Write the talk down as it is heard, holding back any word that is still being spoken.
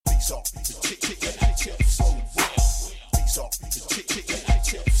What's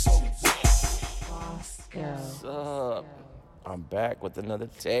up? I'm back with another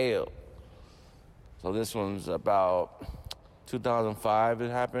tale. So this one's about 2005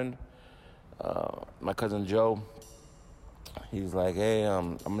 it happened. My cousin Joe, he's like, hey,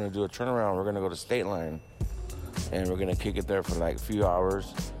 I'm going to do a turnaround. We're going to go to State Line. And we're going to kick it there for like a few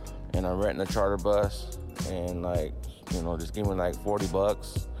hours. And I'm renting a charter bus. And like, just give me like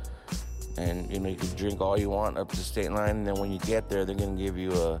 $40. And, you can drink all you want up to State Line. And then when you get there, they're going to give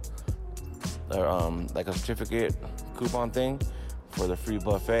you a certificate coupon thing for the free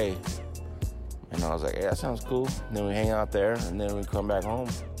buffet. And I was like, hey, that sounds cool. And then we hang out there, and then we come back home.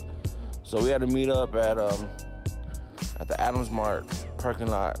 So we had to meet up at the Adams Mart parking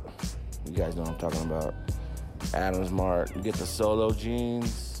lot. You guys know what I'm talking about. Adams Mart. You get the Solo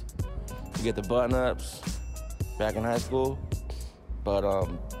jeans. You get the button-ups back in high school. But,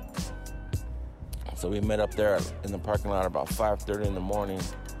 so we met up there in the parking lot about 5:30 in the morning.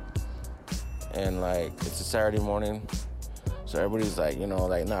 And, like, it's a Saturday morning. So everybody's, like,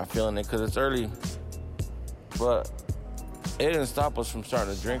 not feeling it because it's early. But it didn't stop us from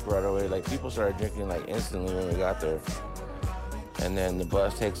starting to drink right away. Like, people started drinking, like, instantly when we got there. And then the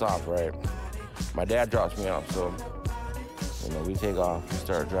bus takes off, right? My dad drops me off, so, we take off. We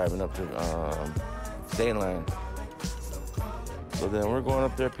start driving up to State Line. So then we're going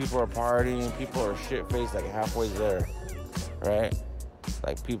up there. People are partying. People are shit-faced, like, halfway there, right?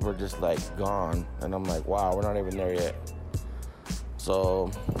 Like, people are just, like, gone. And I'm like, wow, we're not even there yet.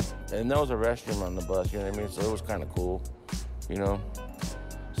 So, and there was a restroom on the bus, you know what I mean? So it was kind of cool, So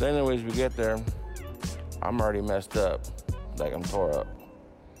anyways, we get there. I'm already messed up. Like, I'm tore up.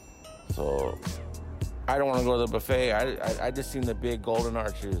 So, I don't want to go to the buffet. I just seen the big golden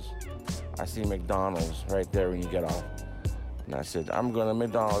arches. I see McDonald's right there when you get off. And I said, I'm going to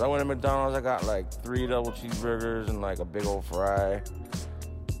McDonald's. I went to McDonald's. I got, like, 3 double cheeseburgers and, like, a big old fry.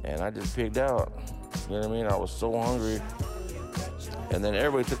 And I just pigged out. You know what I mean? I was so hungry. And then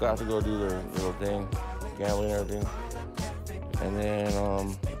everybody took off to go do their little thing, gambling and everything. And then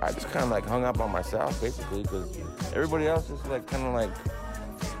I just kind of like hung up on myself, basically, because everybody else just like kind of like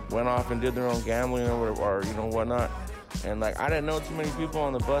went off and did their own gambling or whatnot. And like I didn't know too many people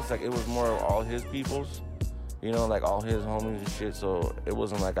on the bus. Like it was more of all his peoples, like all his homies and shit. So it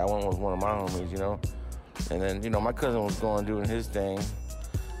wasn't like I went with one of my homies, And then my cousin was doing his thing.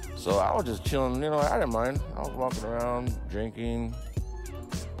 So I was just chilling, I didn't mind. I was walking around, drinking,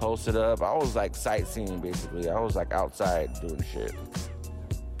 posted up. I was like sightseeing, basically. I was like outside doing shit.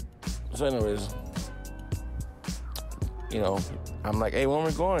 So anyways, I'm like, hey, when are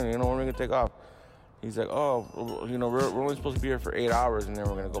we going? When are we going to take off? He's like, oh, we're only supposed to be here for 8 hours and then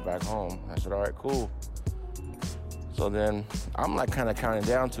we're going to go back home. I said, all right, cool. So then I'm like kind of counting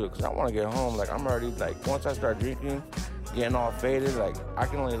down to it because I want to get home. Like I'm already like, once I start drinking, getting all faded, like I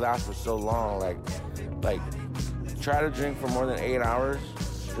can only last for so long. Like try to drink for more than 8 hours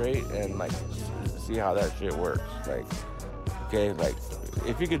straight and like see how that shit works. Like, okay, like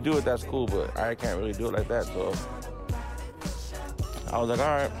if you could do it, that's cool, but I can't really do it like that. So I was like,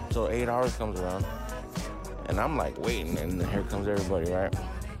 all right. So 8 hours comes around and I'm like waiting, and then here comes everybody, right?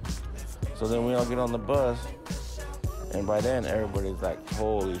 So then we all get on the bus, and by then everybody's like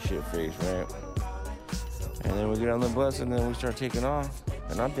holy shit face, right? And then we get on the bus and then we start taking off.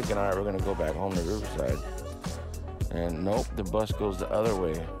 And I'm thinking, all right, we're going to go back home to Riverside. And nope, the bus goes the other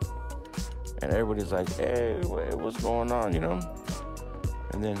way. And everybody's like, hey, what's going on,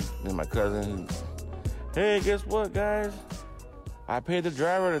 And then my cousin, hey, guess what, guys? I paid the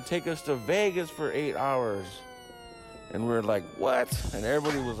driver to take us to Vegas for 8 hours. And we're like, what? And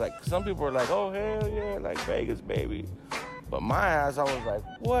everybody was like, some people were like, oh, hell yeah, like Vegas, baby. But my ass, I was like,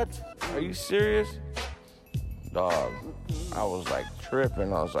 what? Are you serious? Dog, I was like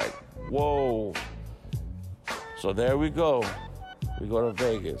tripping. I was like, whoa. So there we go. We go to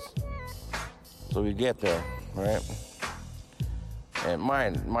Vegas. So we get there, right? And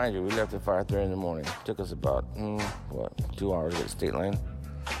mind you, we left at 5:30 in the morning. It took us about, 2 hours to get to State Line.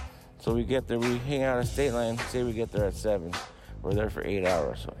 So we get there, we hang out at State Line. Say we get there at 7. We're there for 8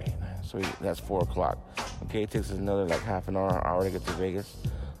 hours. So 8, 9. So that's 4 o'clock. Okay, it takes us another like half an hour to get to Vegas.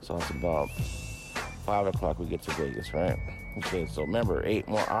 So it's about 5 o'clock we get to Vegas, right? Okay, so remember, 8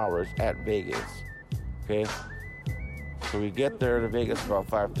 more hours at Vegas. Okay? So we get there to Vegas about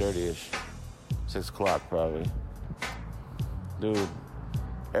 5:30-ish. 6 o'clock probably. Dude,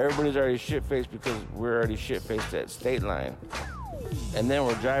 everybody's already shit-faced because we're already shit-faced at State Line. And then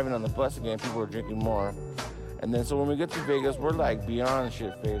we're driving on the bus again. People are drinking more. And then so when we get to Vegas, we're like beyond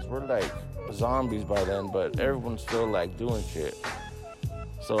shit-faced. We're like zombies by then, but everyone's still like doing shit.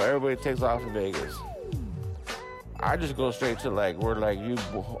 So everybody takes off in Vegas. I just go straight to like where like you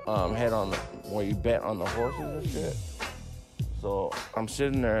head on where you bet on the horses and shit. So I'm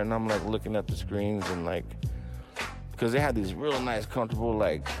sitting there and I'm like looking at the screens and like, because they had these real nice, comfortable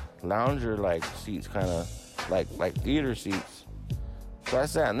like lounger like seats, kind of like theater seats. So I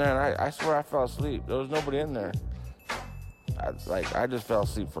sat in there and I swear I fell asleep. There was nobody in there. I just fell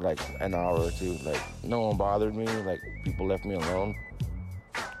asleep for like an hour or two. Like no one bothered me. Like people left me alone.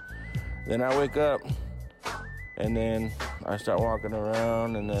 Then I wake up and then I start walking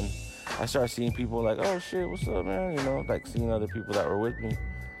around and then I start seeing people like, oh shit, what's up, man? You know, like seeing other people that were with me.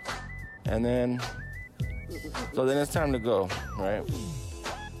 And then, so then it's time to go, right?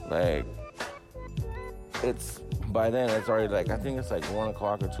 Like, by then it's already like, I think it's like 1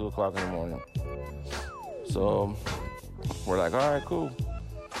 o'clock or 2 o'clock in the morning. So we're like, all right, cool.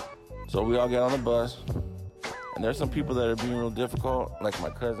 So we all get on the bus. And there's some people that are being real difficult, like my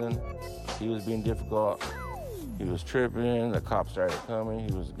cousin. He was being difficult. He was tripping. The cops started coming.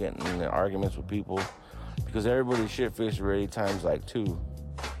 He was getting in arguments with people because everybody's shit-faced already times like 2.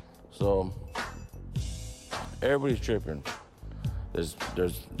 So everybody's tripping. There's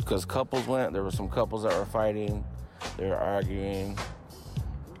because couples went. There were some couples that were fighting. They were arguing,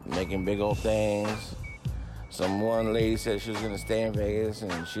 making big old things. One lady said she was gonna stay in Vegas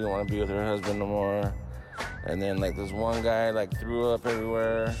and she didn't want to be with her husband no more. And then like this one guy like threw up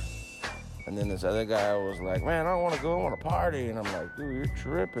everywhere. And then this other guy was like, man, I don't want to go, I want to party. And I'm like, dude, you're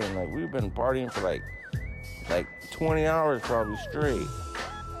tripping. Like we've been partying for like 20 hours probably straight.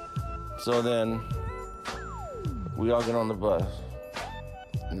 So then we all get on the bus.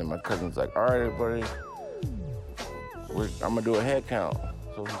 And then my cousin's like, all right, everybody, I'm gonna do a head count.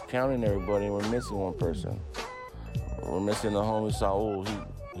 So he's counting everybody and we're missing one person. We're missing the homie Saul.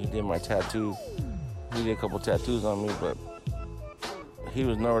 He did my tattoo. He did a couple tattoos on me, but he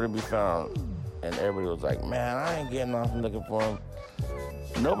was nowhere to be found. And everybody was like, man, I ain't getting off and looking for him.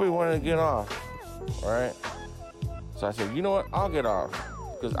 Nobody wanted to get off, all right? So I said, you know what, I'll get off.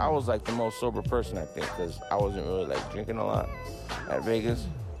 Because I was like the most sober person, I think, because I wasn't really like drinking a lot at Vegas.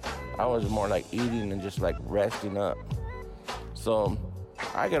 I was more like eating and just like resting up. So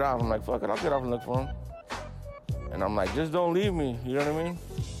I get off, I'm like, fuck it, I'll get off and look for him. And I'm like, just don't leave me, you know what I mean?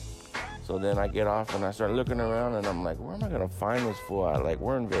 So then I get off and I start looking around and I'm like, where am I gonna find this fool at? Like,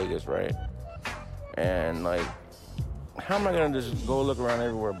 we're in Vegas, right? And like, how am I gonna just go look around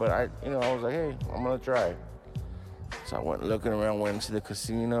everywhere? But I was like, hey, I'm gonna try. So I went looking around, went into the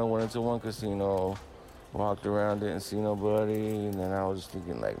casino, went into one casino, walked around, didn't see nobody. And then I was just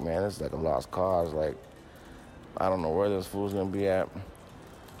thinking like, man, this is like a lost cause. Like, I don't know where this fool's gonna be at.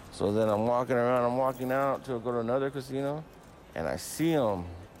 So then I'm walking around, I'm walking out to go to another casino and I see him.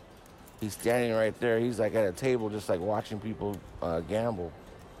 He's standing right there. He's like at a table just like watching people gamble.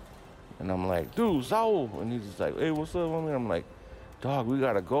 And I'm like, dude, Saul. And he's just like, hey, what's up, homie? I'm like, dog, we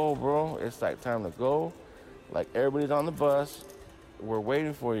gotta go, bro. It's like time to go. Like everybody's on the bus. We're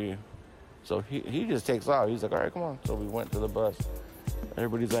waiting for you. So he just takes off. He's like, all right, come on. So we went to the bus.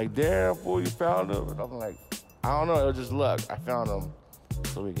 Everybody's like, damn, fool, you found him. And I'm like, I don't know, it was just luck. I found him.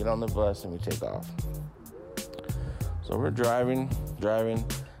 So we get on the bus and we take off. So we're driving.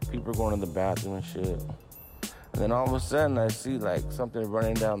 People are going to the bathroom and shit. And then all of a sudden I see like something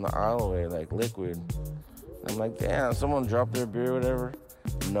running down the aisleway, like liquid. And I'm like, damn, someone dropped their beer or whatever.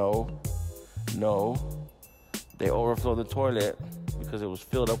 No. They overflowed the toilet because it was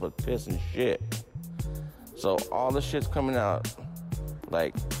filled up with piss and shit. So all the shit's coming out,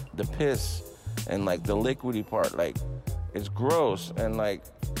 like the piss and like the liquidy part, like it's gross. And like,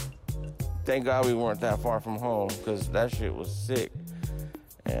 thank God we weren't that far from home because that shit was sick.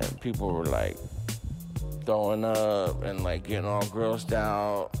 And people were like throwing up and like getting all grossed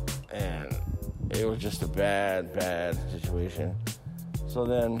out. And it was just a bad situation. So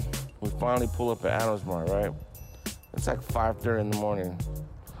then we finally pull up at Adamsmart, right? It's like 5:30 in the morning.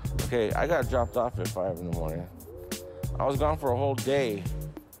 Okay, I got dropped off at 5 in the morning. I was gone for a whole day,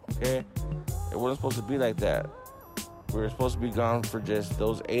 okay? It wasn't supposed to be like that. We were supposed to be gone for just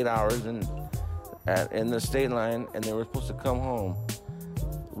those 8 hours in the state line, and they were supposed to come home.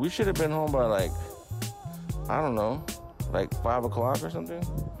 We should have been home by like, I don't know, like 5 o'clock or something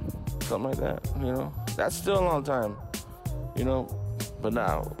like that, you know? That's still a long time, you know? But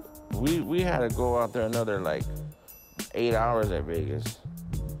now, we had to go out there another like 8 hours at Vegas.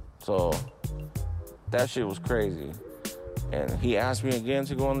 So that shit was crazy. And he asked me again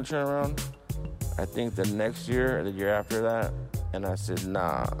to go on the turnaround. I think the next year or the year after that. And I said,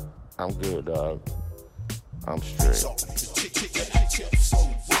 nah, I'm good, dog. I'm straight.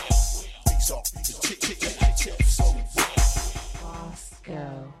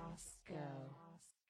 Yo.